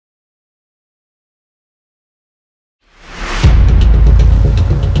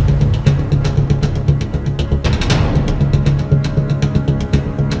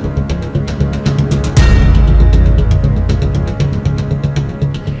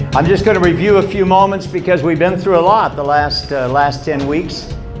I'm just going to review a few moments because we've been through a lot the last 10 weeks.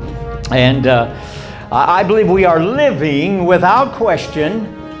 And I believe we are living, without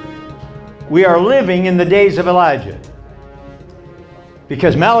question, we are living in the days of Elijah.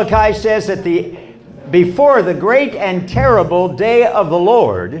 Because Malachi says that before the great and terrible day of the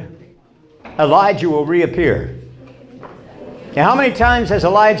Lord, Elijah will reappear. Now, how many times has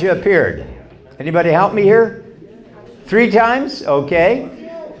Elijah appeared? Anybody help me here? 3 times? Okay.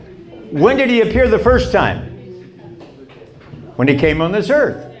 When did he appear the first time? When he came on this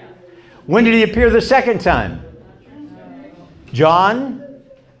earth. When did he appear the second time? John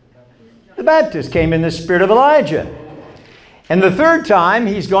the Baptist came in the spirit of Elijah. And the third time,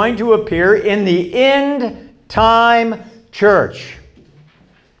 he's going to appear in the end time church.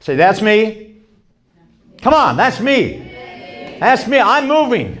 Say, that's me. Come on, that's me. That's me. I'm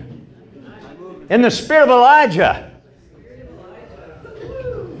moving in the spirit of Elijah,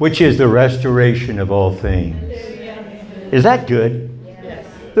 which is the restoration of all things. Is that good? Yes.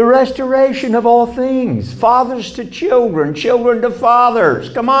 The restoration of all things. Fathers to children, children to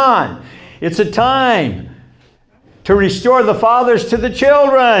fathers. Come on. It's a time to restore the fathers to the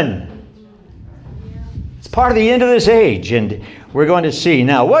children. It's part of the end of this age, and we're going to see.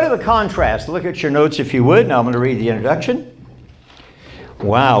 Now, what are the contrasts? Look at your notes if you would. Now I'm going to read the introduction.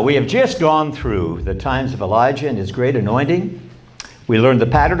 Wow, we have just gone through the times of Elijah and his great anointing. We learned the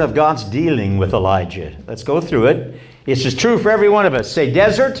pattern of God's dealing with Elijah. Let's go through it. It's just true for every one of us. Say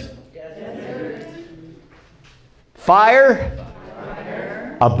desert. Desert. Fire.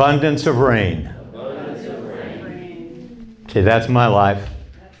 Fire. Abundance of rain. Abundance of rain. Say, that's my life.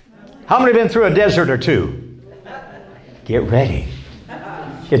 How many have been through a desert or two? Get ready.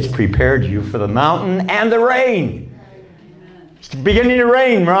 It's prepared you for the mountain and the rain. It's beginning to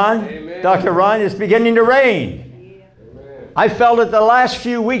rain, Ron. Amen. Dr. Ron, it's beginning to rain. Amen. I felt it the last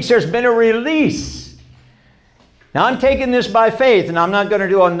few weeks. There's been a release. Now, I'm taking this by faith, and I'm not going to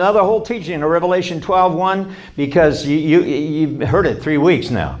do another whole teaching of Revelation 12:1 because you've heard it 3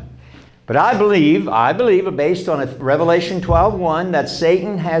 weeks now. But I believe, based on Revelation 12:1, that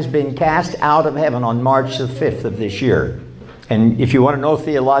Satan has been cast out of heaven on March the 5th of this year. And if you want to know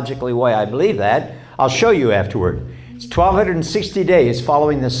theologically why I believe that, I'll show you afterward. It's 1,260 days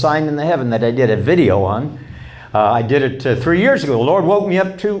following the sign in the heaven that I did a video on. I did it 3 years ago. The Lord woke me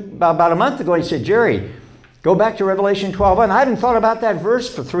up about a month ago. He said, Jerry, go back to Revelation 12:1. I hadn't thought about that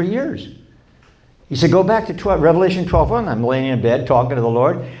verse for 3 years. He said, go back to Revelation 12:1. I'm laying in bed talking to the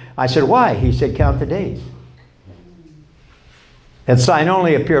Lord. I said, why? He said, count the days. That sign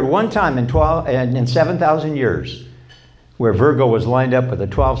only appeared one time in 7,000 years, where Virgo was lined up with the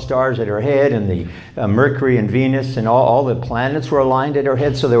 12 stars at her head, and the Mercury and Venus and all the planets were aligned at her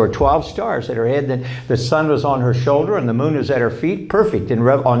head. So there were 12 stars at her head. Then the sun was on her shoulder and the moon was at her feet. Perfect.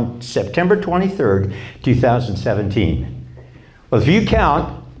 On September 23rd, 2017. Well, if you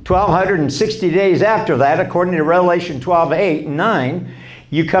count 1,260 days after that, according to Revelation 12:8 and 9,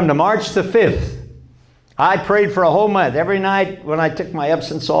 you come to March the 5th. I prayed for a whole month. Every night when I took my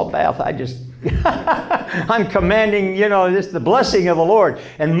Epsom salt bath, I just... I'm commanding, the blessing of the Lord.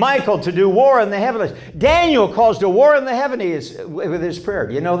 And Michael to do war in the heavens. Daniel caused a war in the heavens with his prayer.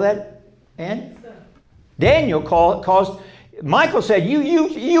 Do you know that, Ann? Daniel caused... Michael said,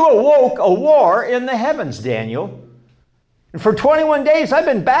 you awoke a war in the heavens, Daniel. And for 21 days, I've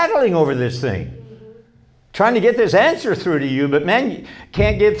been battling over this thing. Trying to get this answer through to you, but man, you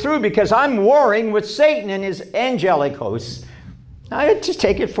can't get through because I'm warring with Satan and his angelic hosts. I just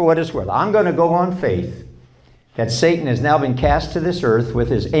take it for what it's worth. I'm going to go on faith that Satan has now been cast to this earth with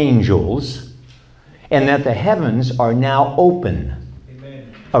his angels, and that the heavens are now open.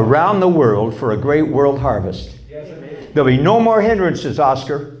 Amen. Around the world for a great world harvest. Yes, there'll be no more hindrances,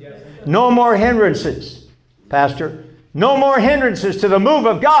 Oscar. Yes, no more hindrances, Pastor. No more hindrances to the move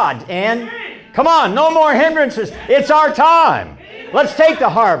of God. And come on, no more hindrances. It's our time. Let's take the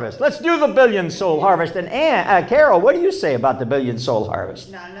harvest. Let's do the billion-soul harvest. And Carol, what do you say about the billion-soul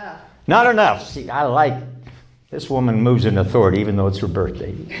harvest? Not enough. Not enough. See, I like this woman moves in authority, even though it's her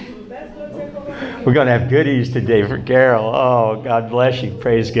birthday. We're going to have goodies today for Carol. Oh, God bless you.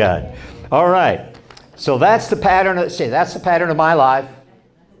 Praise God. All right. So that's the pattern. That's the pattern of my life.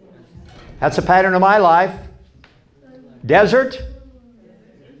 That's the pattern of my life. Desert,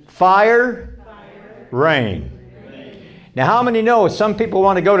 fire, rain. Now, how many know some people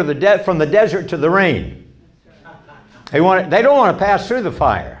want to go to from the desert to the rain? They don't want to pass through the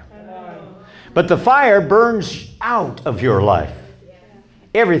fire. But the fire burns out of your life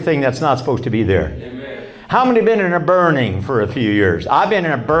everything that's not supposed to be there. Amen. How many have been in a burning for a few years? I've been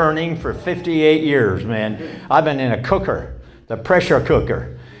in a burning for 58 years, man. I've been in a cooker, the pressure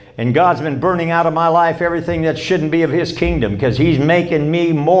cooker. And God's been burning out of my life everything that shouldn't be of His kingdom, because He's making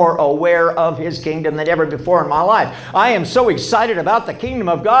me more aware of His kingdom than ever before in my life. I am so excited about the kingdom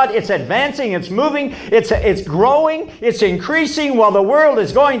of God. It's advancing, it's moving, it's growing, it's increasing. While the world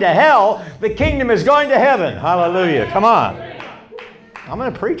is going to hell, the kingdom is going to heaven. Hallelujah. Come on. I'm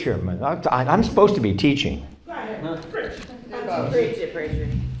going to preach here. I'm supposed to be teaching. Preach it, preacher.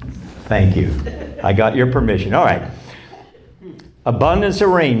 Thank you. I got your permission. All right. Abundance of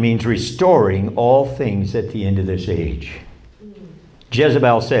rain means restoring all things at the end of this age.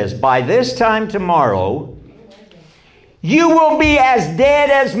 Jezebel says, by this time tomorrow, you will be as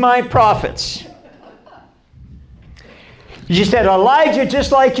dead as my prophets. She said, Elijah,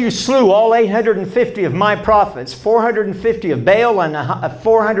 just like you slew all 850 of my prophets, 450 of Baal and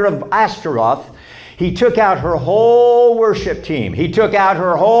 400 of Ashtaroth, he took out her whole worship team. He took out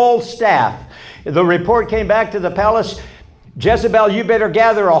her whole staff. The report came back to the palace, Jezebel, you better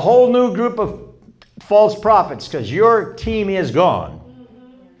gather a whole new group of false prophets, because your team is gone.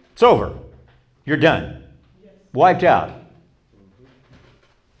 It's over. You're done. Wiped out.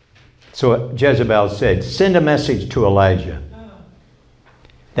 So Jezebel said, send a message to Elijah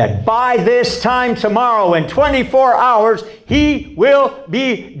that by this time tomorrow, in 24 hours, he will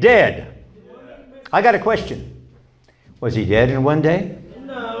be dead. I got a question. Was he dead in one day?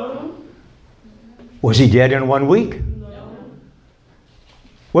 No. Was he dead in 1 week?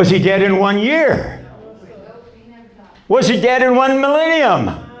 Was he dead in 1 year? Was he dead in 1 millennium?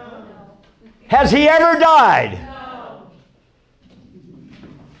 Has he ever died?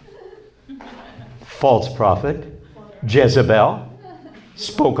 False prophet, Jezebel,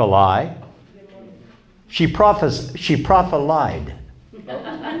 spoke a lie. She prophelied,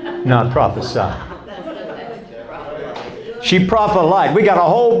 not prophesied. She prophelied. We got a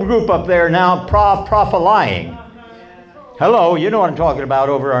whole group up there now prophelying. Hello, you know what I'm talking about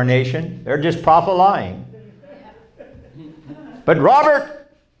over our nation. They're just prophelying. But Robert,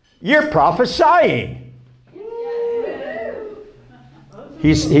 you're prophesying.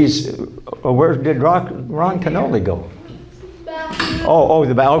 Where did Ron Canoli go?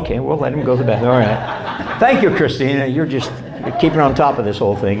 Okay, we'll let him go to the bathroom. All right. Thank you, Christina. You're keeping on top of this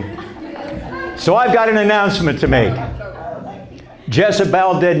whole thing. So I've got an announcement to make.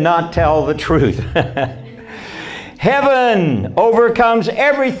 Jezebel did not tell the truth. Heaven overcomes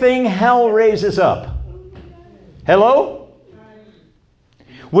everything hell raises up. Hello?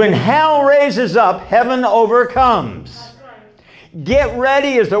 When hell raises up, heaven overcomes. Get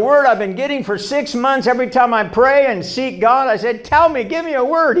ready is the word I've been getting for 6 months. Every time I pray and seek God, I said, tell me, give me a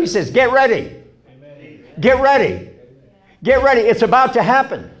word. He says, get ready. Amen. Get ready. Get ready. It's about to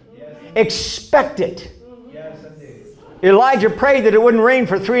happen. Yes. Expect it. Yes, Elijah prayed that it wouldn't rain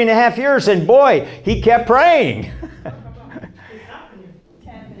for 3.5 years, and boy, he kept praying.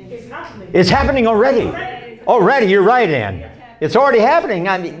 It's happening already. Already, you're right, Ann. It's already happening.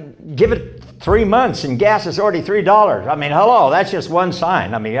 I mean, give it 3 months and gas is already $3. I mean, hello, that's just one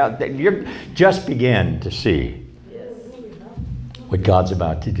sign. I mean, you're just begin to see what God's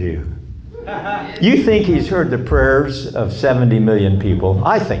about to do. You think He's heard the prayers of 70 million people?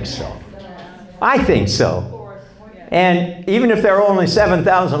 I think so. I think so. And even if there are only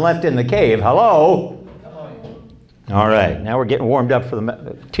 7,000 left in the cave, hello? All right, now we're getting warmed up for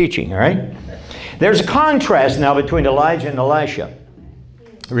the teaching, all right? There's a contrast now between Elijah and Elisha.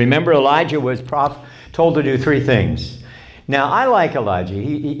 Remember, Elijah was told to do 3 things. Now, I like Elijah.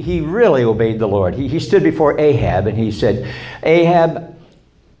 He really obeyed the Lord. He stood before Ahab and he said, Ahab,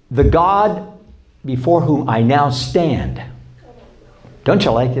 the God before whom I now stand, don't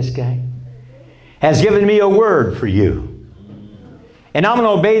you like this guy? Has given me a word for you. And I'm going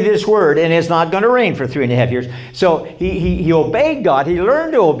to obey this word, and it's not going to rain for 3.5 years. So he obeyed God. He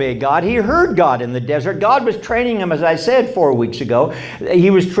learned to obey God. He heard God in the desert. God was training him, as I said 4 weeks ago. He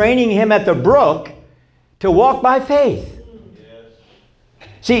was training him at the brook to walk by faith. Yes.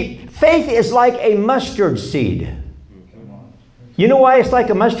 See, faith is like a mustard seed. You know why it's like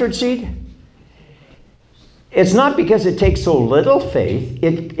a mustard seed? It's not because it takes so little faith.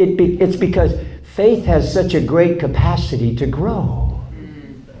 It's because faith has such a great capacity to grow.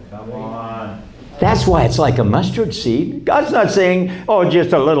 That's why it's like a mustard seed. God's not saying, oh,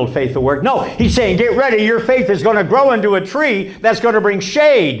 just a little faith will work. No, He's saying, get ready. Your faith is going to grow into a tree that's going to bring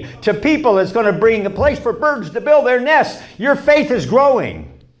shade to people. It's going to bring a place for birds to build their nests. Your faith is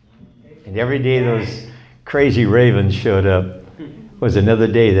growing. And every day those crazy ravens showed up was another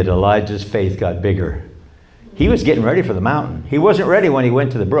day that Elijah's faith got bigger. He was getting ready for the mountain. He wasn't ready when he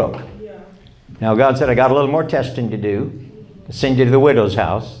went to the brook. Now God said, I got a little more testing to do. Send you to the widow's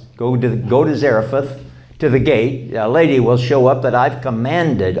house. Go to Zarephath. to the gate, a lady will show up that I've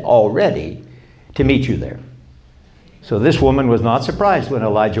commanded already to meet you there. So this woman was not surprised when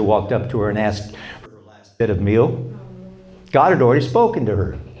Elijah walked up to her and asked for her last bit of meal. God had already spoken to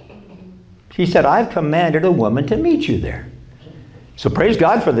her. She said, I've commanded a woman to meet you there. So praise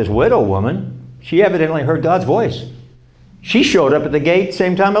God for this widow woman. She evidently heard God's voice. She showed up at the gate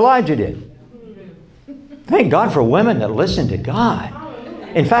same time Elijah did. Thank God for women that listen to God.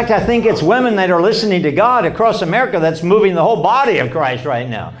 In fact, I think it's women that are listening to God across America that's moving the whole body of Christ right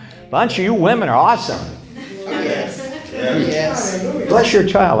now. A bunch of you women are awesome. Yes. Yes. Bless your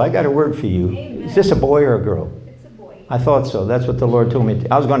child. I got a word for you. Is this a boy or a girl? It's a boy. I thought so. That's what the Lord told me.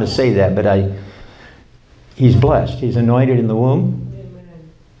 I was going to say that, but he's blessed. He's anointed in the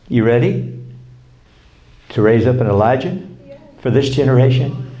womb. You ready to raise up an Elijah for this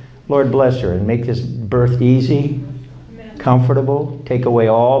generation? Lord, bless her and make this birth easy, comfortable, take away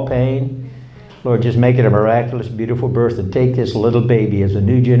all pain. Lord, just make it a miraculous, beautiful birth and take this little baby as a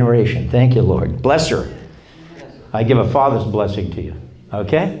new generation. Thank you, Lord. Bless her. I give a father's blessing to you.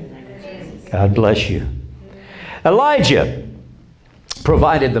 Okay? God bless you. Elijah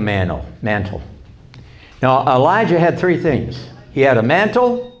provided the mantle. Now, Elijah had three things. He had a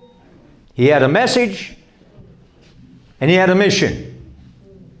mantle, he had a message, and he had a mission.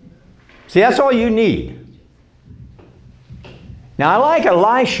 See, that's all you need. Now, I like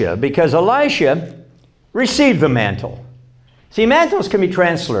Elisha because Elisha received the mantle. See, mantles can be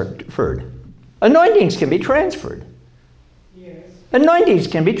transferred. Anointings can be transferred. Yes. Anointings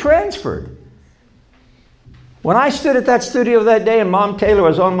can be transferred. When I stood at that studio that day and Mom Taylor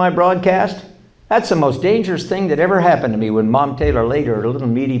was on my broadcast, that's the most dangerous thing that ever happened to me when Mom Taylor laid her little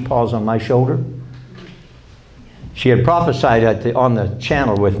meaty paws on my shoulder. She had prophesied on the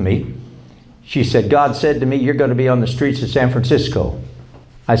channel with me. She said, God said to me, you're going to be on the streets of San Francisco.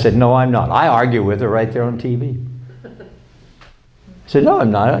 I said, no, I'm not. I argue with her right there on TV. I said, no,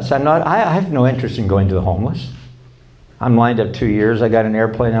 I'm not. I said, I'm not. I have no interest in going to the homeless. I'm lined up 2 years. I got an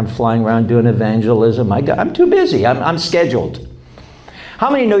airplane. I'm flying around doing evangelism. I'm too busy. I'm scheduled. How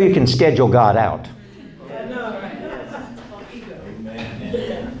many know you can schedule God out?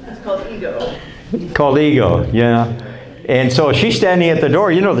 It's called ego. Called ego, yeah. And so she's standing at the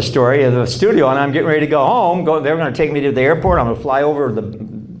door. You know the story of the studio, and I'm getting ready to go home. They're going to take me to the airport. I'm going to fly over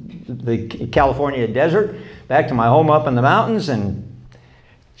the California desert back to my home up in the mountains, and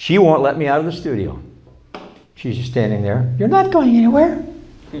she won't let me out of the studio. She's just standing there. You're not going anywhere.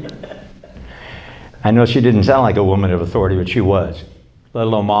 I know she didn't sound like a woman of authority, but she was. Let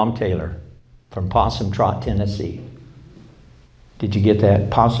alone Mom Taylor from Possum Trot, Tennessee. Did you get that?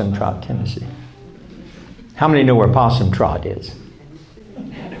 Possum Trot, Tennessee. How many know where Possum Trot is?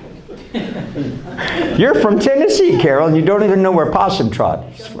 You're from Tennessee, Carol, and you don't even know where Possum Trot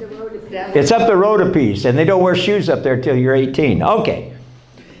is. It's up the road a piece, and they don't wear shoes up there till you're 18. Okay.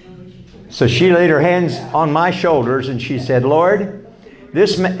 So she laid her hands on my shoulders, and she said, Lord,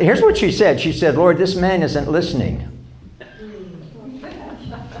 this man, here's what she said. She said, Lord, this man isn't listening.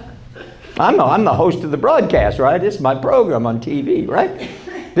 I'm the host of the broadcast, right? This is my program on TV, right?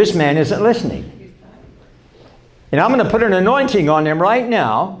 This man isn't listening. And I'm going to put an anointing on him right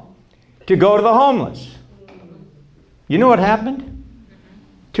now to go to the homeless. You know what happened?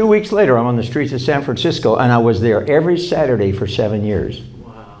 2 weeks later, I'm on the streets of San Francisco, and I was there every Saturday for 7 years.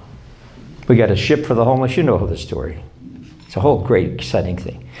 Wow. We got a ship for the homeless. You know the story. It's a whole great, exciting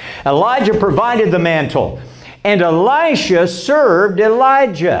thing. Elijah provided the mantle, and Elisha served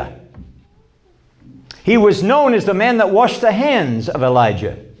Elijah. He was known as the man that washed the hands of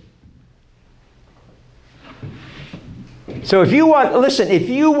Elijah. So if you want, listen, if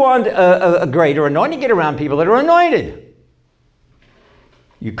you want a greater anointing, get around people that are anointed.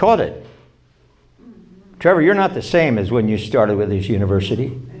 You caught it. Trevor, you're not the same as when you started with this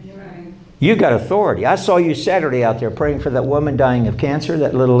university. You got authority. I saw you Saturday out there praying for that woman dying of cancer,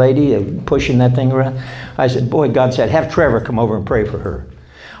 that little lady pushing that thing around. I said, boy, God said, have Trevor come over and pray for her.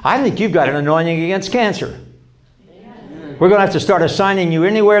 I think you've got an anointing against cancer. We're going to have to start assigning you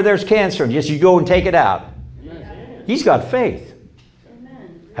anywhere there's cancer, and just you go and take it out. He's got faith.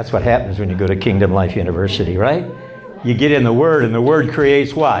 That's what happens when you go to Kingdom Life University, right? You get in the Word, and the Word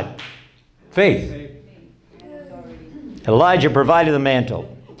creates what? Faith. Elijah provided the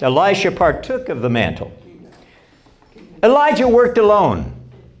mantle. Elisha partook of the mantle. Elijah worked alone.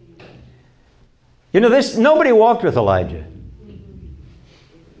 You know, nobody walked with Elijah.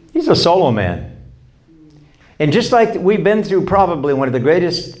 He's a solo man. And just like we've been through probably one of the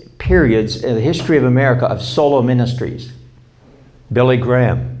greatest periods in the history of America of solo ministries. Billy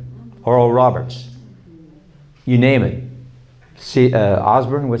Graham, Oral Roberts, you name it.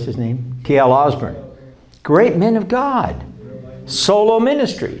 Osborne, what's his name? T.L. Osborne. Great men of God. Solo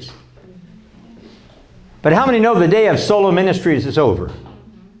ministries. But how many know the day of solo ministries is over?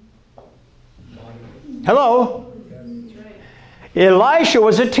 Hello? Elisha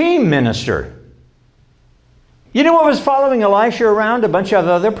was a team minister. You know what was following Elisha around? A bunch of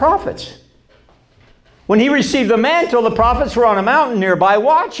other prophets. When he received the mantle, the prophets were on a mountain nearby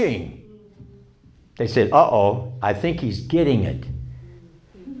watching. They said, uh-oh, I think he's getting it.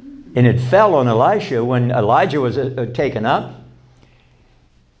 And it fell on Elisha when Elijah was taken up.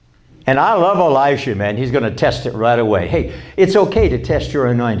 And I love Elisha, man. He's going to test it right away. Hey, it's okay to test your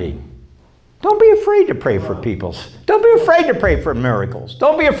anointing. Don't be afraid to pray for people. Don't be afraid to pray for miracles.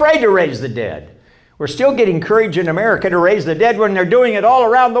 Don't be afraid to raise the dead. We're still getting courage in America to raise the dead when they're doing it all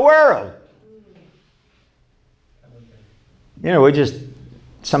around the world. You know, we just,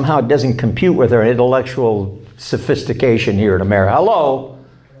 somehow it doesn't compute with our intellectual sophistication here in America. Hello?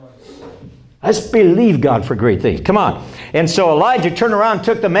 Let's believe God for great things. Come on. And so Elijah turned around,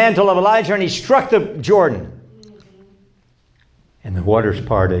 took the mantle of Elijah, and he struck the Jordan. And the waters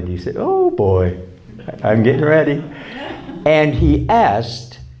parted. He said, oh boy, I'm getting ready. And he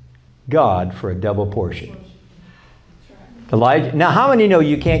asked God for a double portion. Elijah. Now, how many know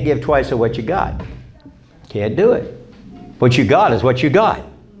you can't give twice of what you got? Can't do it. What you got is what you got.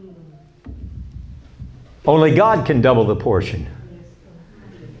 Only God can double the portion.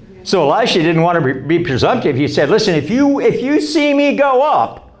 So Elisha didn't want to be presumptive. He said, listen, if you see me go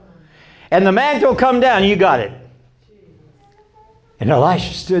up and the mantle come down, you got it. And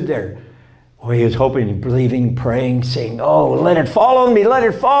Elisha stood there. Oh, he was hoping, believing, praying, saying, oh, let it fall on me, let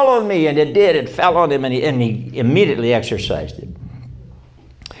it fall on me. And it did. It fell on him, and he immediately exercised it.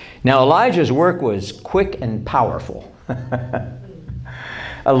 Now, Elijah's work was quick and powerful.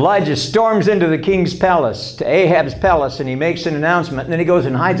 Elijah storms into the king's palace, to Ahab's palace, and he makes an announcement. And then he goes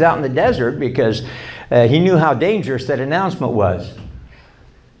and hides out in the desert because he knew how dangerous that announcement was.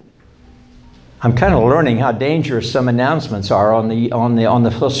 I'm kind of learning how dangerous some announcements are on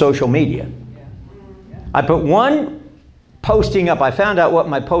the social media. I put one posting up. I found out what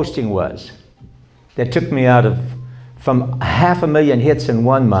my posting was. That took me out of from 500,000 hits in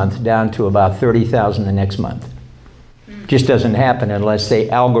 1 month down to about 30,000 the next month. Just doesn't happen unless they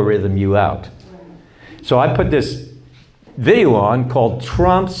algorithm you out. So I put this video on called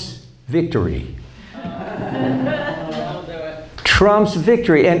Trump's Victory. Trump's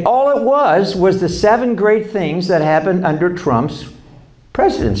victory. And all it was the 7 great things that happened under Trump's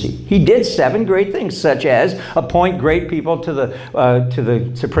presidency. He did 7 great things, such as appoint great people to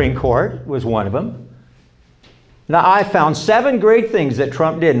the Supreme Court was one of them. Now, I found 7 great things that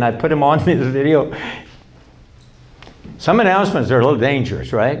Trump did, and I put them on this video. Some announcements are a little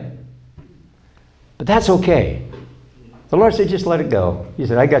dangerous, right? But that's okay. The Lord said, just let it go. He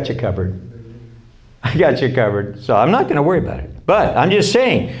said, I got you covered. I got you covered. So I'm not going to worry about it. But I'm just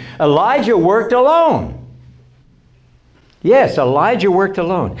saying, Elijah worked alone. Yes, Elijah worked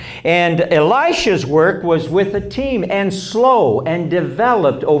alone. And Elisha's work was with a team and slow and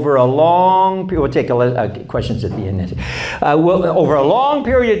developed over a long period. We'll take questions at the end. Over a long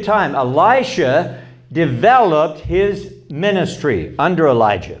period of time, Elisha developed his ministry under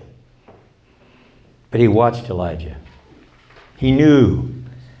Elijah. But he watched Elijah. He knew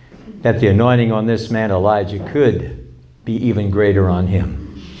that the anointing on this man Elijah could be even greater on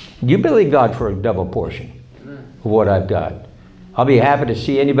him. You believe God for a double portion of what I've got. I'll be happy to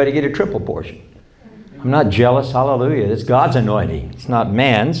see anybody get a triple portion. I'm not jealous. Hallelujah. It's God's anointing. It's not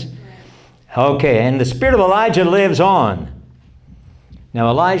man's. Okay, and the spirit of Elijah lives on. Now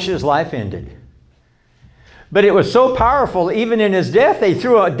Elisha's life ended. But it was so powerful, even in his death, they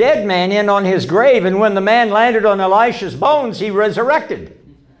threw a dead man in on his grave, and when the man landed on Elisha's bones, he resurrected.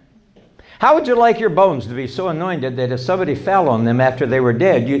 How would you like your bones to be so anointed that if somebody fell on them after they were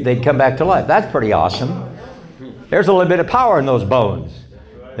dead, they'd come back to life? That's pretty awesome. There's a little bit of power in those bones.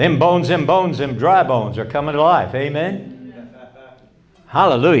 Them dry bones are coming to life. Amen?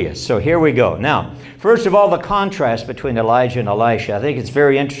 Hallelujah. So here we go. Now, first of all, the contrast between Elijah and Elisha. I think it's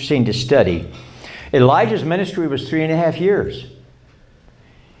very interesting to study. Elijah's ministry was 3.5 years.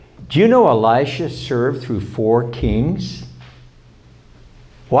 Do you know Elisha served through 4 kings?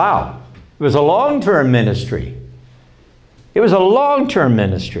 Wow. It was a long-term ministry. It was a long-term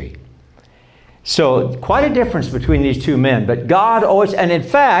ministry. So quite a difference between these two men. But God always, and in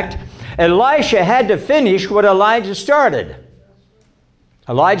fact, Elisha had to finish what Elijah started.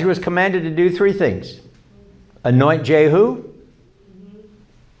 Elijah was commanded to do 3 things. Anoint Jehu.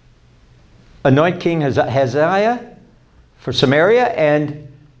 Anoint King Hazael for Samaria,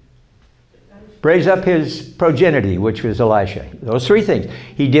 and raise up his progeny, which was Elisha. Those 3 things.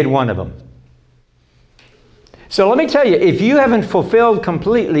 He did one of them. So let me tell you, if you haven't fulfilled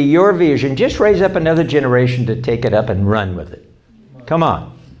completely your vision, just raise up another generation to take it up and run with it. Come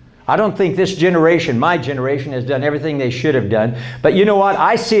on. I don't think this generation, my generation, has done everything they should have done. But you know what?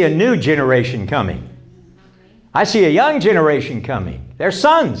 I see a new generation coming. I see a young generation coming. They're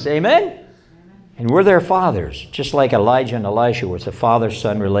sons. Amen? And we're their fathers, just like Elijah and Elisha was a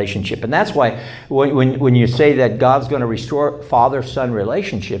father-son relationship. And that's why when you say that God's going to restore father-son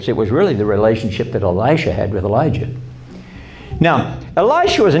relationships, it was really the relationship that Elisha had with Elijah. Now,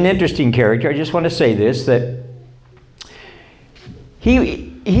 Elisha was an interesting character. I just want to say this, that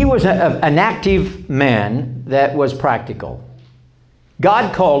he was an active man that was practical.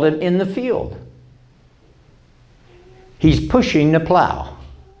 God called him in the field. He's pushing the plow.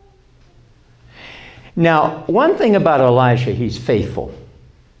 Now, one thing about Elisha, he's faithful.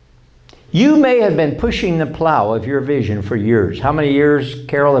 You may have been pushing the plow of your vision for years. How many years,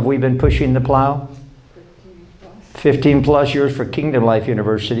 Carol, have we been pushing the plow? 15 plus years for Kingdom Life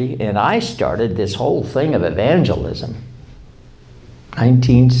University. And I started this whole thing of evangelism.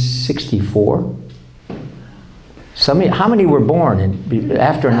 1964. How many were born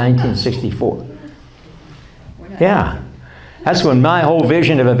after 1964? Yeah. That's when my whole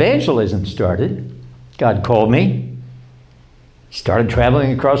vision of evangelism started. God called me. Started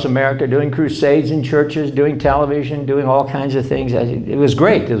traveling across America, doing crusades in churches, doing television, doing all kinds of things. It was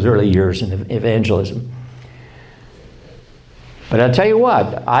great, those early years in evangelism. But I'll tell you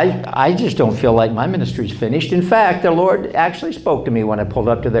what, I just don't feel like my ministry's finished. In fact, the Lord actually spoke to me when I pulled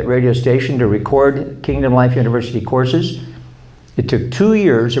up to that radio station to record Kingdom Life University courses. It took 2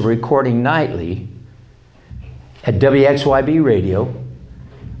 years of recording nightly at WXYB radio.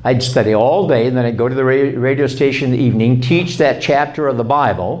 I'd study all day, and then I'd go to the radio station in the evening, teach that chapter of the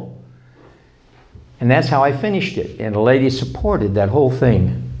Bible, and that's how I finished it. And the lady supported that whole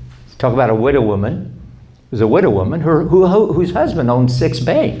thing. Talk about a widow woman. It was a widow woman whose husband owned 6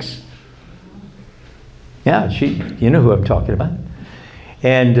 banks. Yeah, you know who I'm talking about.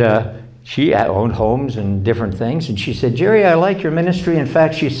 And she owned homes and different things. And she said, Jerry, I like your ministry. In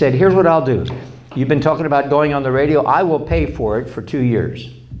fact, she said, here's what I'll do. You've been talking about going on the radio. I will pay for it for 2 years.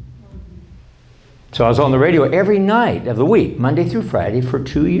 So I was on the radio every night of the week, Monday through Friday, for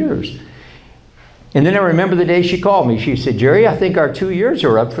 2 years. And then I remember the day she called me. She said, Jerry, I think our 2 years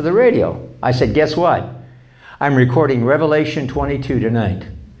are up for the radio. I said, guess what? I'm recording Revelation 22 tonight.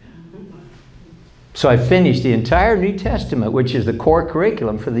 So I finished the entire New Testament, which is the core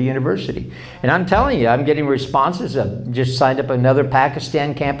curriculum for the university. And I'm telling you, I'm getting responses. I just signed up another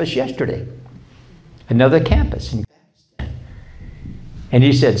Pakistan campus yesterday. Another campus in Pakistan. And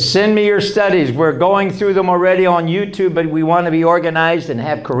he said, send me your studies. We're going through them already on YouTube, but we want to be organized and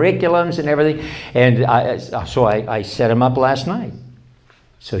have curriculums and everything. And so I set him up last night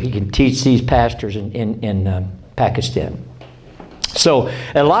so he can teach these pastors in Pakistan. So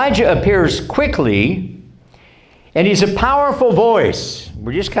Elijah appears quickly, and he's a powerful voice.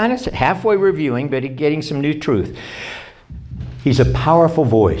 We're just kind of halfway reviewing, but getting some new truth. He's a powerful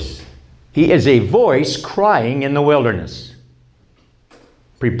voice. He is a voice crying in the wilderness.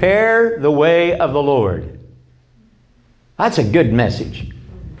 Prepare the way of the Lord. That's a good message.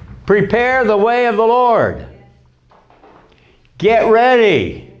 Prepare the way of the Lord. Get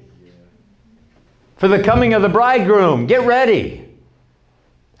ready for the coming of the bridegroom. Get ready.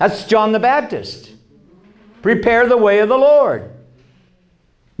 That's John the Baptist. Prepare the way of the Lord.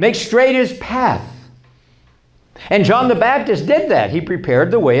 Make straight his path. And John the Baptist did that. He prepared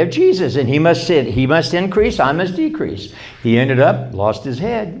the way of Jesus. And he must increase, I must decrease. He ended up, lost his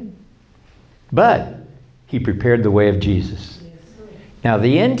head. But he prepared the way of Jesus. Now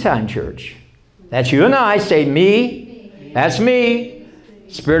the end time church, that's you and I, say me, that's me,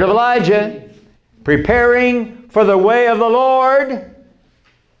 Spirit of Elijah, preparing for the way of the Lord.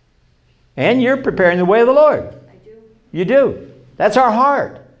 And you're preparing the way of the Lord. I do. You do. That's our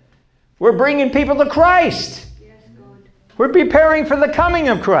heart. We're bringing people to Christ. We're preparing for the coming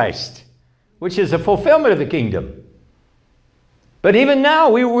of Christ, which is a fulfillment of the kingdom. But even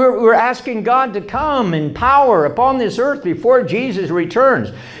now, we're asking God to come in power upon this earth before Jesus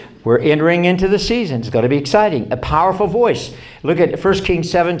returns. We're entering into the season. It's going to be exciting. A powerful voice. Look at 1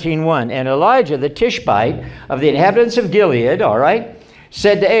 Kings 17:1. And Elijah, the Tishbite of the inhabitants of Gilead, all right,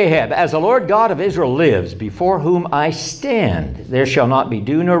 said to Ahab, as the Lord God of Israel lives, before whom I stand, there shall not be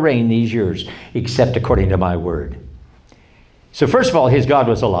dew nor rain these years, except according to my word. So first of all, his God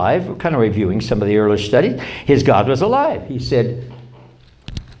was alive. We're kind of reviewing some of the earlier studies. His God was alive. He said,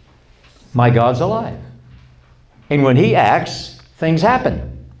 my God's alive. And when he acts, things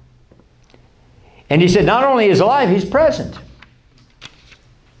happen. And he said, not only is alive, he's present.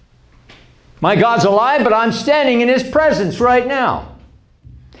 My God's alive, but I'm standing in His presence right now.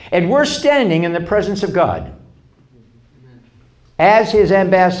 And we're standing in the presence of God as His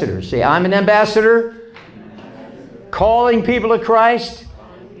ambassadors. Say, I'm an ambassador, calling people to Christ,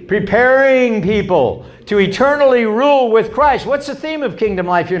 preparing people to eternally rule with Christ. What's the theme of Kingdom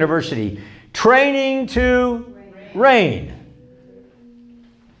Life University? Training to reign.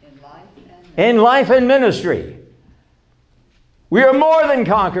 In life and ministry. We are more than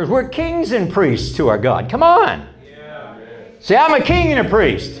conquerors. We're kings and priests to our God. Come on. Yeah. Say, I'm a king and a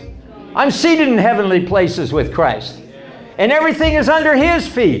priest. I'm seated in heavenly places with Christ. And everything is under His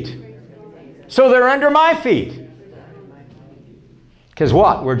feet. So they're under my feet. Because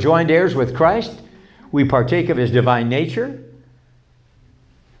what? We're joined heirs with Christ. We partake of His divine nature.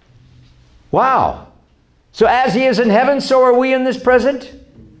 Wow. So as He is in heaven, so are we in this present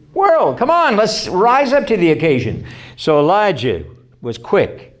world. Come on, let's rise up to the occasion. So Elijah was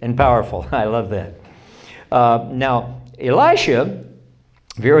quick and powerful. I love that. Now, Elisha,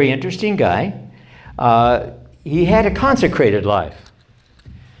 very interesting guy. He had a consecrated life.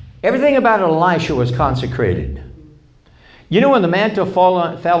 Everything about Elisha was consecrated. You know, when the mantle fell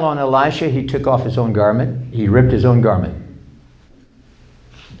on Elisha, he took off his own garment. He ripped his own garment.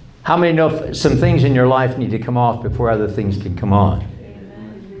 How many know some things in your life need to come off before other things can come on?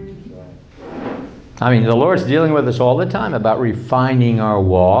 I mean, the Lord's dealing with us all the time about refining our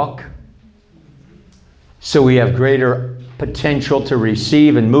walk so we have greater potential to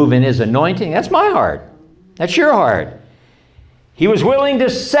receive and move in His anointing. That's my heart. That's your heart. He was willing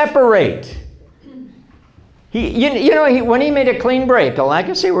to separate. When he made a clean break, like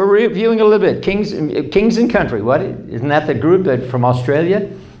I say, we're reviewing a little bit. Kings and Country. What? Isn't that the group that from Australia?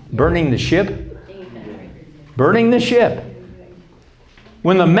 Burning the ship? Burning the ship.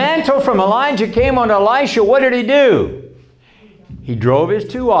 When the mantle from Elijah came on Elisha, what did he do? He drove his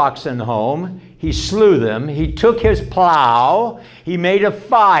 2 oxen home. He slew them. He took his plow. He made a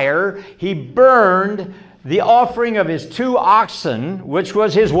fire. He burned the offering of his 2 oxen, which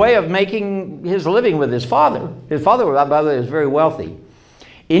was his way of making his living with his father. His father, by the way, was very wealthy.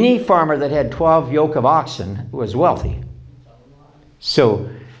 Any farmer that had 12 yoke of oxen was wealthy.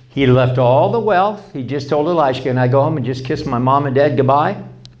 So he left all the wealth. He just told Elisha, can I go home and just kiss my mom and dad goodbye?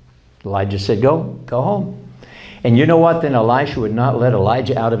 Elijah said, go home. And you know what? Then Elisha would not let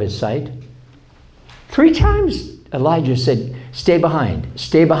Elijah out of his sight. 3 times Elijah said, stay behind,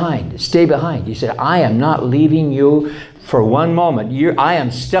 stay behind, stay behind. He said, I am not leaving you for one moment. I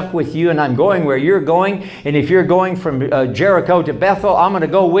am stuck with you, and I'm going where you're going. And if you're going from Jericho to Bethel, I'm going to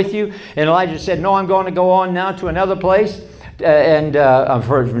go with you. And Elijah said, no, I'm going to go on now to another place.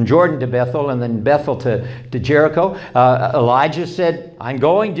 From Jordan to Bethel, and then Bethel to Jericho. Elijah said, I'm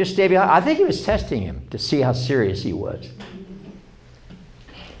going, just stay behind. I think he was testing him to see how serious he was.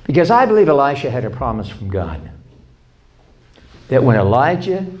 Because I believe Elisha had a promise from God that when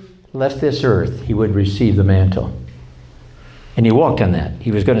Elijah left this earth, he would receive the mantle. And he walked on that.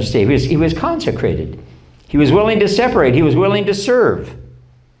 He was going to stay. He was consecrated. He was willing to separate. He was willing to serve.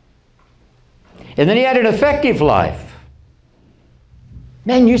 And then he had an effective life.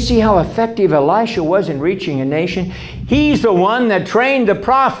 Man, you see how effective Elisha was in reaching a nation? He's the one that trained the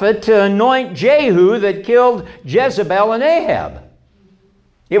prophet to anoint Jehu that killed Jezebel and Ahab.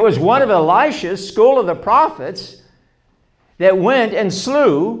 It was one of Elisha's school of the prophets that went and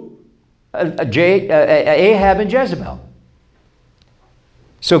slew Ahab and Jezebel.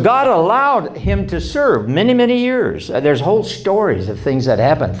 So God allowed him to serve many, many years. There's whole stories of things that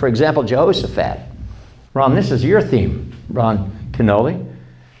happened. For example, Jehoshaphat. Ron, this is your theme, Ron Canoli.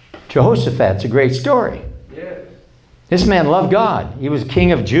 Jehoshaphat's a great story. Yes. This man loved God. He was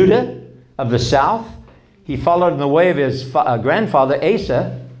king of Judah, of the south. He followed in the way of his grandfather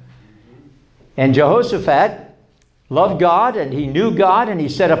Asa. And Jehoshaphat loved God, and he knew God, and he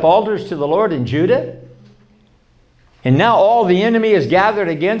set up altars to the Lord in Judah. And now all the enemy is gathered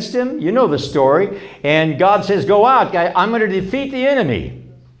against him. You know the story. And God says, go out. I'm going to defeat the enemy.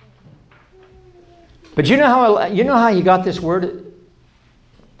 But you know how he got this word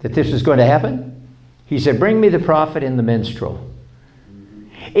that this was going to happen? He said, bring me the prophet and the minstrel.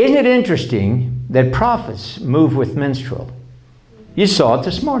 Isn't it interesting that prophets move with minstrel? You saw it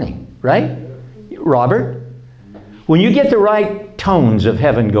this morning, right? Robert? When you get the right tones of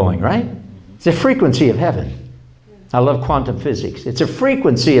heaven going, right? It's a frequency of heaven. I love quantum physics. It's a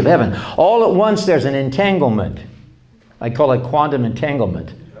frequency of heaven. All at once there's an entanglement. I call it quantum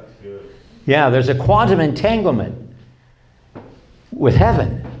entanglement. That's good. Yeah, there's a quantum entanglement with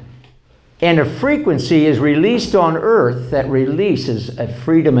heaven. And a frequency is released on earth that releases a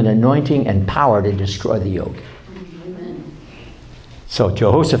freedom and anointing and power to destroy the yoke. So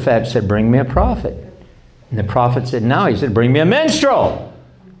Jehoshaphat said, bring me a prophet. And the prophet said, no. He said, bring me a minstrel.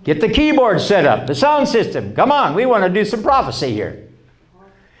 Get the keyboard set up, the sound system. Come on, we want to do some prophecy here.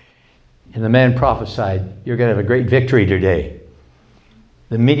 And the man prophesied, you're going to have a great victory today.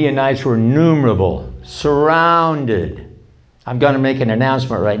 The Midianites were innumerable, surrounded. I'm going to make an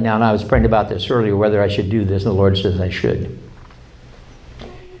announcement right now, and I was praying about this earlier, whether I should do this, and the Lord says I should.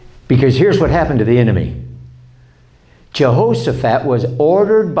 Because here's what happened to the enemy. Jehoshaphat was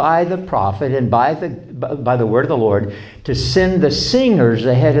ordered by the prophet and by the word of the Lord to send the singers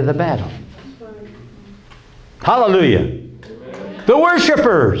ahead of the battle. Hallelujah. The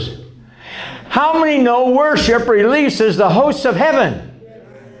worshipers. How many know worship releases the hosts of heaven?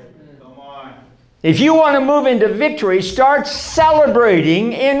 If you want to move into victory, start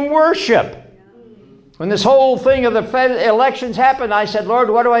celebrating in worship. When this whole thing of the elections happened, I said, Lord,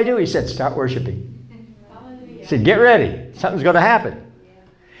 what do I do? He said, start worshiping. He said, get ready. Something's going to happen.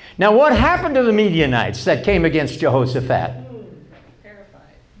 Now, what happened to the Midianites that came against Jehoshaphat?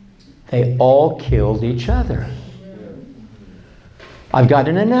 They all killed each other. I've got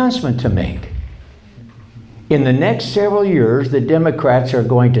an announcement to make. In the next several years, the Democrats are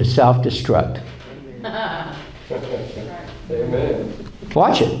going to self-destruct. Amen.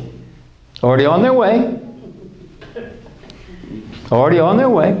 Watch it. Already on their way. Already on their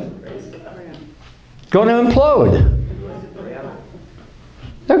way. Going to implode.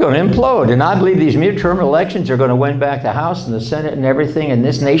 They're going to implode. And I believe these midterm elections are going to win back the House and the Senate and everything, and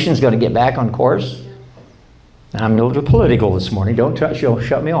this nation's going to get back on course. And I'm a little political this morning. Don't touch, you'll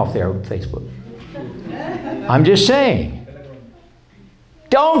shut me off there on Facebook. I'm just saying.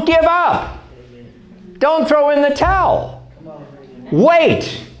 Don't give up. Don't throw in the towel.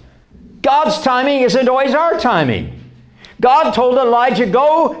 Wait. God's timing isn't always our timing. God told Elijah,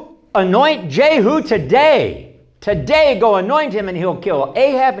 go anoint Jehu today. Today, go anoint him and he'll kill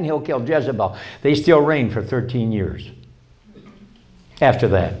Ahab and he'll kill Jezebel. They still reigned for 13 years after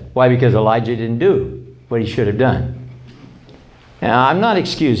that. Why? Because Elijah didn't do what he should have done. Now, I'm not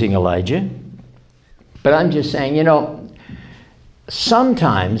excusing Elijah, but I'm just saying, you know,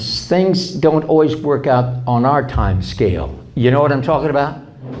 sometimes things don't always work out on our time scale. You know what I'm talking about?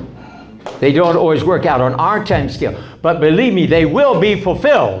 They don't always work out on our time scale. But believe me, they will be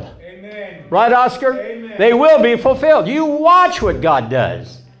fulfilled. Amen. Right, Oscar? Amen. They will be fulfilled. You watch what God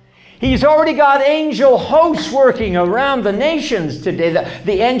does. He's already got angel hosts working around the nations today.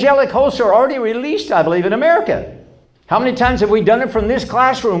 The angelic hosts are already released, I believe, in America. How many times have we done it from this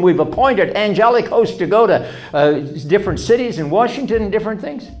classroom? We've appointed angelic hosts to go to different cities in Washington and different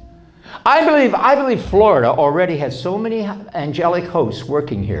things. I believe Florida already has so many angelic hosts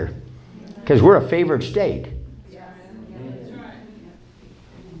working here because we're a favored state.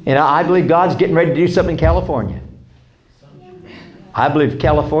 And I believe God's getting ready to do something in California. I believe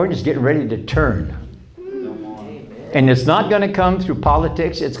California is getting ready to turn. And it's not going to come through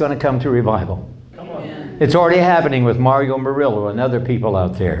politics. It's going to come through revival. It's already happening with Mario Murillo and other people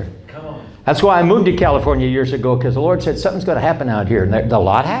out there. That's why I moved to California years ago, because the Lord said something's going to happen out here. And a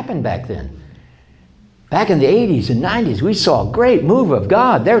lot happened back then. Back in the 80s and 90s, we saw a great move of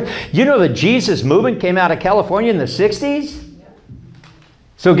God. You know, the Jesus movement came out of California in the 60s?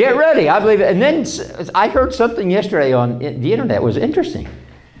 So get ready. I believe it. And then I heard something yesterday on the internet. It was interesting.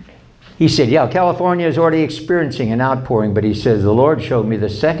 He said, yeah, California is already experiencing an outpouring, but he says, the Lord showed me the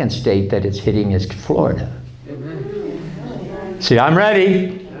second state that it's hitting is Florida. Amen. See, I'm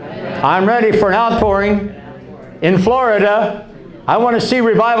ready. Amen. I'm ready for an outpouring in Florida. I want to see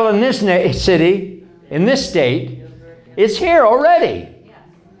revival in this city, in this state. It's here already.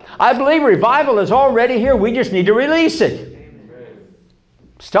 I believe revival is already here. We just need to release it.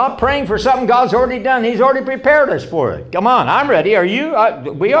 Stop praying for something God's already done. He's already prepared us for it. Come on, I'm ready. Are you?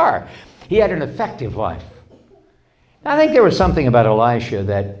 We are. He had an effective life. I think there was something about Elisha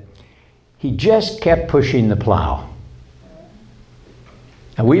that he just kept pushing the plow.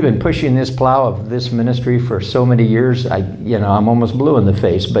 And we've been pushing this plow of this ministry for so many years. I'm almost blue in the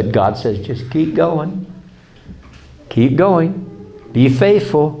face, but God says, just keep going. Keep going. Be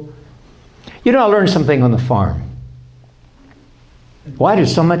faithful. You know, I learned something on the farm. Why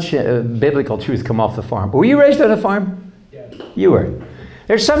does so much biblical truth come off the farm? Were you raised on a farm? Yeah. You were.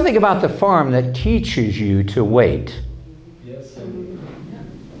 There's something about the farm that teaches you to wait. Yes.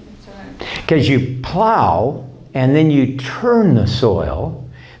 Because you plow, and then you turn the soil,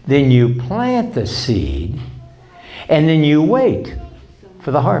 then you plant the seed, and then you wait for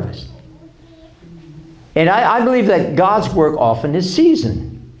the harvest. And I believe that God's work often is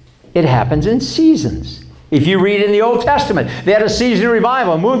seasoned. It happens in seasons. If you read in the Old Testament, they had a season of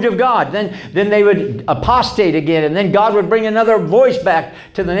revival, a move of God. Then they would apostate again, and then God would bring another voice back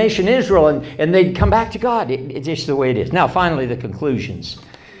to the nation Israel, and they'd come back to God. It's just the way it is. Now, finally, the conclusions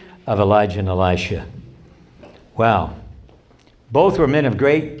of Elijah and Elisha. Wow. Both were men of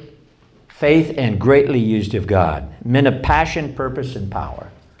great faith and greatly used of God. Men of passion, purpose, and power.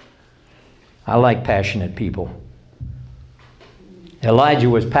 I like passionate people. Elijah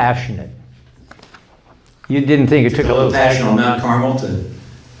was passionate. You didn't think it took a little passion on Mount Carmel to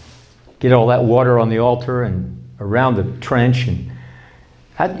get all that water on the altar and around the trench. And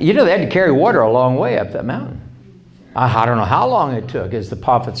you know, they had to carry water a long way up that mountain. I don't know how long it took as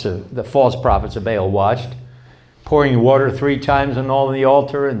the false prophets of Baal watched, pouring water 3 times on all the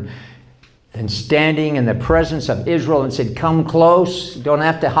altar and standing in the presence of Israel and said, come close. You don't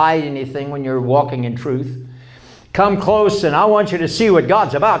have to hide anything when you're walking in truth. Come close, and I want you to see what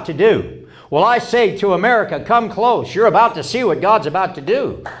God's about to do. Well, I say to America, come close. You're about to see what God's about to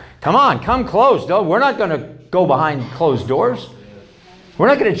do. Come on, come close. We're not going to go behind closed doors. We're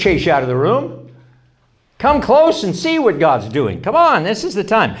not going to chase you out of the room. Come close and see what God's doing. Come on, this is the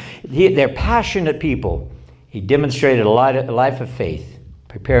time. They're passionate people. He demonstrated a life of faith,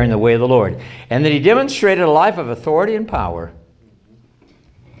 preparing the way of the Lord. And then he demonstrated a life of authority and power.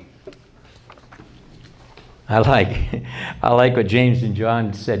 I like what James and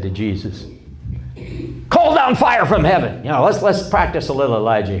John said to Jesus. Call down fire from heaven. You know, let's practice a little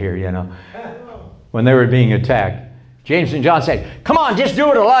Elijah here, you know. When they were being attacked, James and John said, come on, just do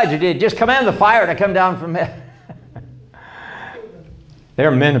what Elijah did. Just command the fire to come down from heaven.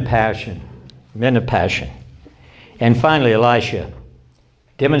 They're men of passion. Men of passion. And finally, Elisha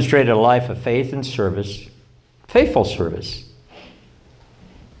demonstrated a life of faith and service, faithful service.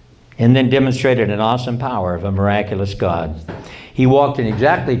 And then demonstrated an awesome power of a miraculous God. He walked in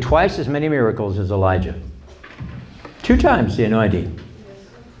exactly twice as many miracles as Elijah. 2 times the anointing.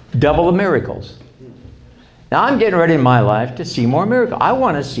 Double the miracles. Now I'm getting ready in my life to see more miracles. I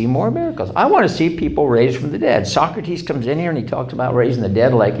want to see more miracles. I want to see people raised from the dead. Socrates comes in here and he talks about raising the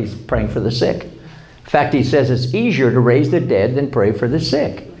dead like he's praying for the sick. In fact, he says it's easier to raise the dead than pray for the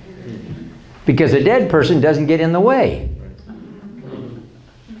sick. Because a dead person doesn't get in the way.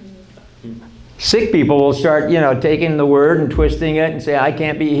 Sick people will start, you know, taking the word and twisting it and say, I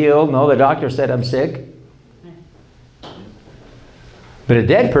can't be healed. No, the doctor said I'm sick. But a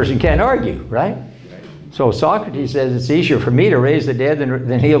dead person can't argue, right? So Socrates says it's easier for me to raise the dead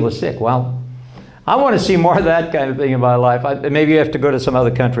than heal the sick. Well, I want to see more of that kind of thing in my life. Maybe you have to go to some other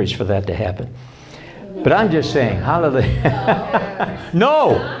countries for that to happen. But I'm just saying, hallelujah.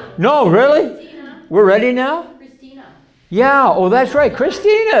 No, really? We're ready now? Yeah, oh, that's right,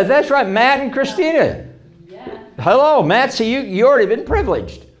 Christina. That's right, Matt and Christina. Yeah. Hello, Matt. See, you already been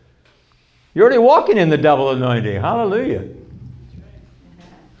privileged. You're already walking in the double anointing. Hallelujah.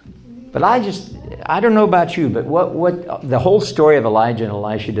 But I don't know about you, but what the whole story of Elijah and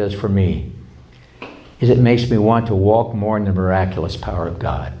Elisha does for me is it makes me want to walk more in the miraculous power of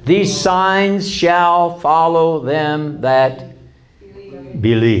God. These signs shall follow them that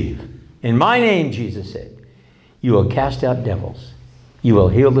believe. In my name, Jesus said, you will cast out devils. You will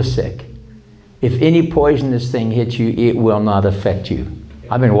heal the sick. If any poisonous thing hits you, it will not affect you.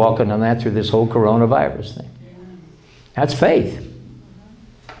 I've been walking on that through this whole coronavirus thing. That's faith.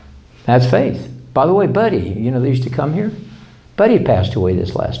 That's faith. By the way, Buddy, you know, they used to come here. Buddy passed away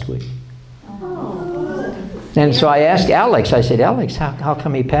this last week. And so I asked Alex, I said, Alex, how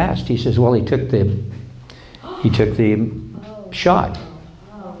come he passed? He says, well, he took the shot.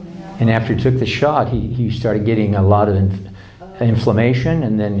 And after he took the shot, he started getting a lot of inflammation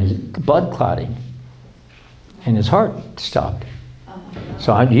and then his blood clotting. And his heart stopped.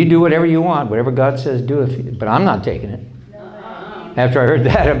 So you do whatever you want, whatever God says do, but I'm not taking it. After I heard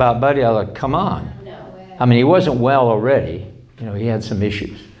that about Buddy, I was like, come on. I mean, he wasn't well already. You know, he had some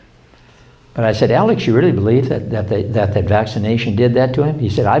issues. But I said, Alex, you really believe that vaccination did that to him? He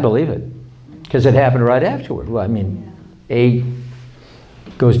said, I believe it. Because it happened right afterward. Well, I mean, A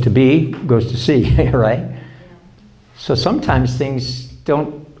goes to B, goes to C, right? So sometimes things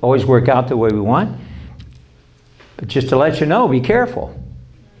don't always work out the way we want. But just to let you know, be careful.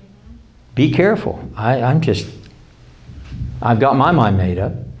 Be careful. I've got my mind made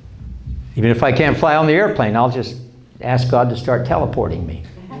up. Even if I can't fly on the airplane, I'll just ask God to start teleporting me.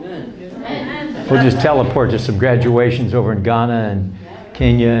 Amen. We'll just teleport to some graduations over in Ghana and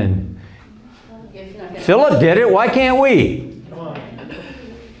Kenya. And Philip did it. Why can't we?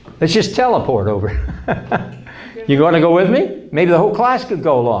 Let's just teleport over. You want to go with me? Maybe the whole class could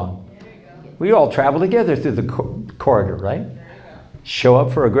go along. We all travel together through the corridor, right? Show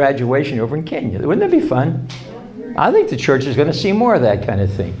up for a graduation over in Kenya. Wouldn't that be fun? I think the church is going to see more of that kind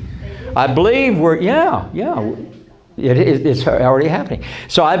of thing. I believe it's already happening.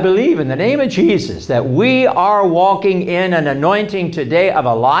 So I believe in the name of Jesus that we are walking in an anointing today of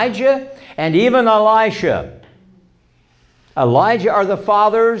Elijah and even Elisha. Elijah are the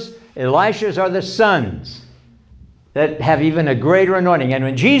fathers, Elishas are the sons that have even a greater anointing. And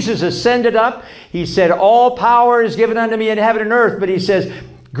when Jesus ascended up, he said, all power is given unto me in heaven and earth. But he says,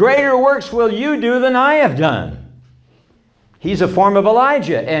 greater works will you do than I have done. He's a form of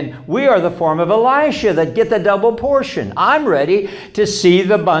Elijah, and we are the form of Elisha that get the double portion. I'm ready to see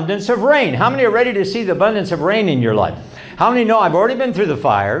the abundance of rain. How many are ready to see the abundance of rain in your life? How many know I've already been through the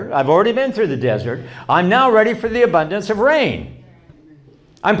fire? I've already been through the desert. I'm now ready for the abundance of rain.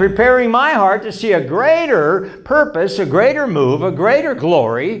 I'm preparing my heart to see a greater purpose, a greater move, a greater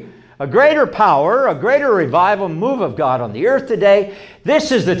glory, a greater power, a greater revival move of God on the earth today.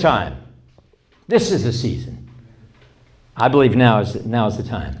 This is the time. This is the season. I believe now is the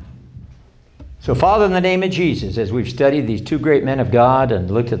time. So, Father, in the name of Jesus, as we've studied these two great men of God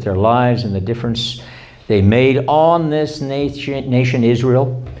and looked at their lives and the difference they made on this nation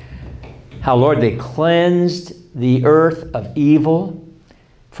Israel, how, Lord, they cleansed the earth of evil.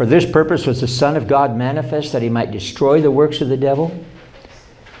 For this purpose was the Son of God manifest, that he might destroy the works of the devil.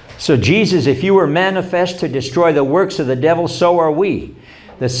 So, Jesus, if you were manifest to destroy the works of the devil, so are we.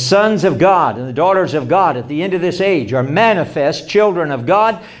 The sons of God and the daughters of God at the end of this age are manifest children of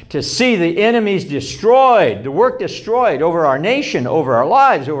God to see the enemies destroyed, the work destroyed over our nation, over our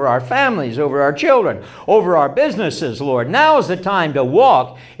lives, over our families, over our children, over our businesses, Lord. Now is the time to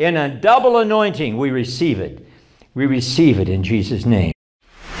walk in a double anointing. We receive it. We receive it in Jesus' name.